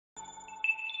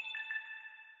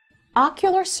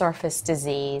Ocular surface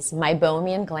disease,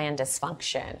 meibomian gland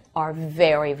dysfunction are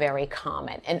very, very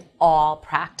common in all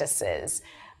practices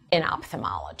in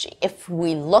ophthalmology. If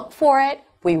we look for it,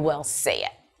 we will see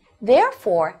it.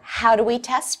 Therefore, how do we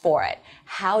test for it?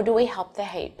 How do we help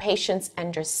the patients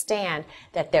understand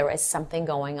that there is something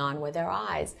going on with their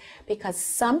eyes? Because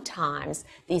sometimes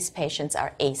these patients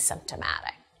are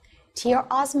asymptomatic. Tear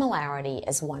osmolarity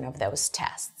is one of those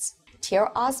tests.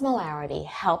 Tear osmolarity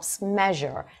helps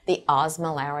measure the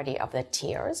osmolarity of the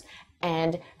tears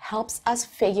and helps us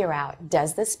figure out,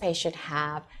 does this patient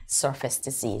have surface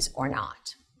disease or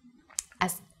not?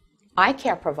 As eye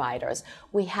care providers,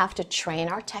 we have to train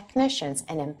our technicians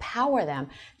and empower them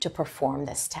to perform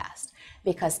this test,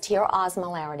 because tear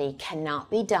osmolarity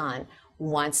cannot be done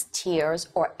once tears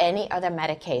or any other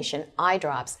medication, eye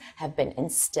drops, have been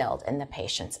instilled in the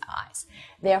patient's eyes.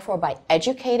 Therefore, by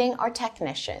educating our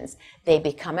technicians, they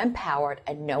become empowered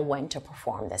and know when to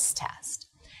perform this test.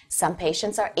 Some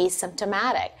patients are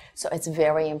asymptomatic, so it's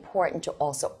very important to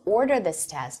also order this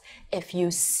test if you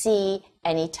see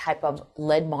any type of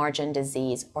lid margin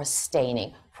disease or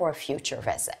staining for a future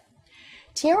visit.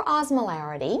 Tear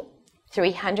osmolarity,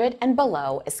 300 and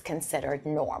below, is considered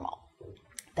normal.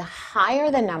 The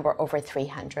higher the number over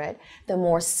 300, the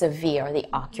more severe the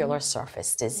ocular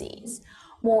surface disease.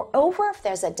 Moreover, if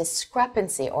there's a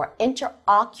discrepancy or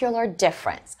interocular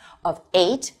difference of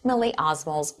 8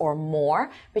 milliosmoles or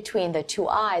more between the two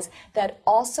eyes, that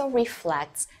also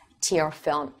reflects tear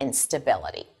film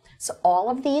instability. So all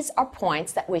of these are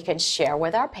points that we can share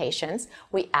with our patients.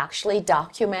 We actually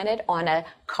document it on a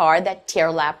card that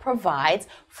Tear Lab provides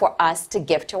for us to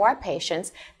give to our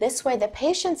patients. This way the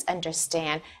patients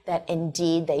understand that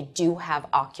indeed they do have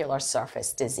ocular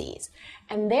surface disease,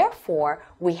 and therefore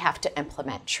we have to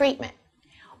implement treatment.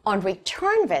 On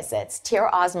return visits, tear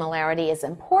osmolarity is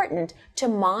important to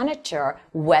monitor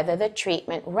whether the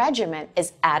treatment regimen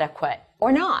is adequate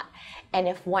or not. And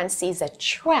if one sees a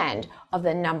trend of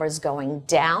the numbers going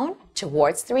down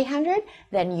towards 300,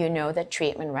 then you know the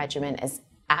treatment regimen is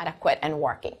adequate and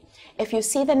working. If you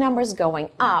see the numbers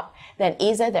going up, then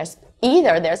either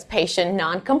there's patient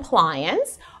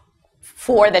non-compliance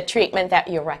for the treatment that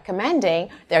you're recommending,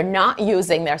 they're not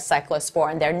using their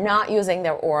cyclosporin, they're not using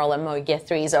their oral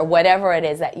omega-3s or whatever it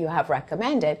is that you have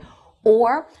recommended,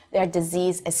 or their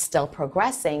disease is still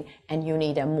progressing and you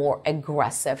need a more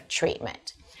aggressive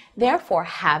treatment. Therefore,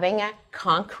 having a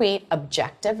concrete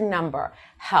objective number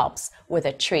helps with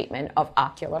a treatment of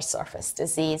ocular surface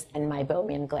disease and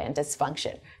meibomian gland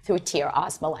dysfunction through tear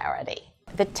osmolarity.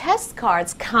 The test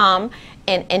cards come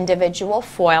in individual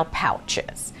foil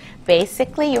pouches.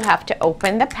 Basically, you have to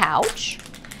open the pouch,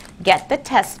 get the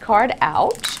test card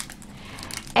out,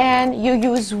 and you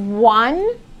use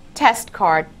one test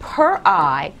card per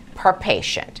eye per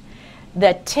patient.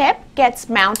 The tip gets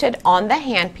mounted on the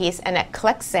handpiece and it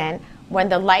clicks in. When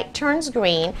the light turns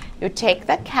green, you take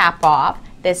the cap off.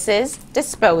 This is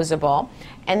disposable.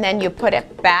 And then you put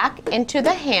it back into the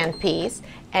handpiece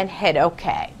and hit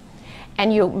OK.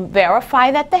 And you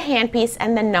verify that the handpiece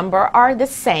and the number are the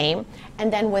same.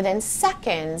 And then within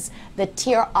seconds, the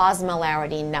tear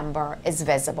osmolarity number is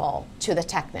visible to the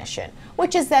technician,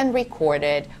 which is then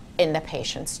recorded in the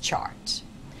patient's chart.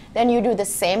 Then you do the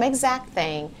same exact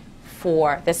thing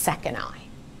for the second eye.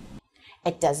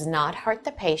 It does not hurt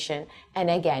the patient,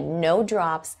 and again, no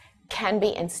drops can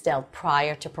be instilled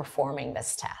prior to performing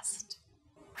this test.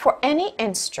 For any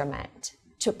instrument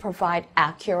to provide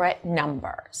accurate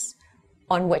numbers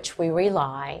on which we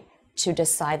rely to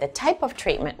decide the type of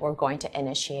treatment we're going to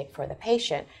initiate for the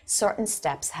patient, certain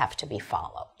steps have to be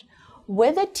followed.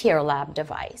 With a Tear Lab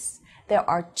device, there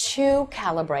are two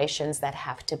calibrations that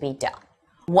have to be done.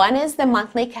 One is the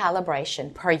monthly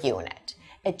calibration per unit.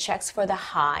 It checks for the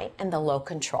high and the low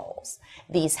controls.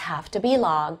 These have to be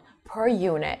logged per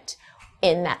unit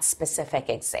in that specific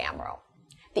exam room.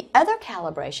 The other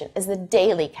calibration is the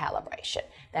daily calibration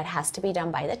that has to be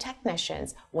done by the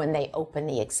technicians when they open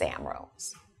the exam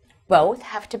rooms. Both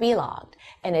have to be logged,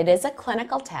 and it is a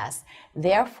clinical test.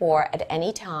 Therefore, at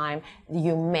any time,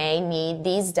 you may need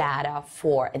these data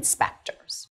for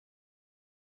inspectors.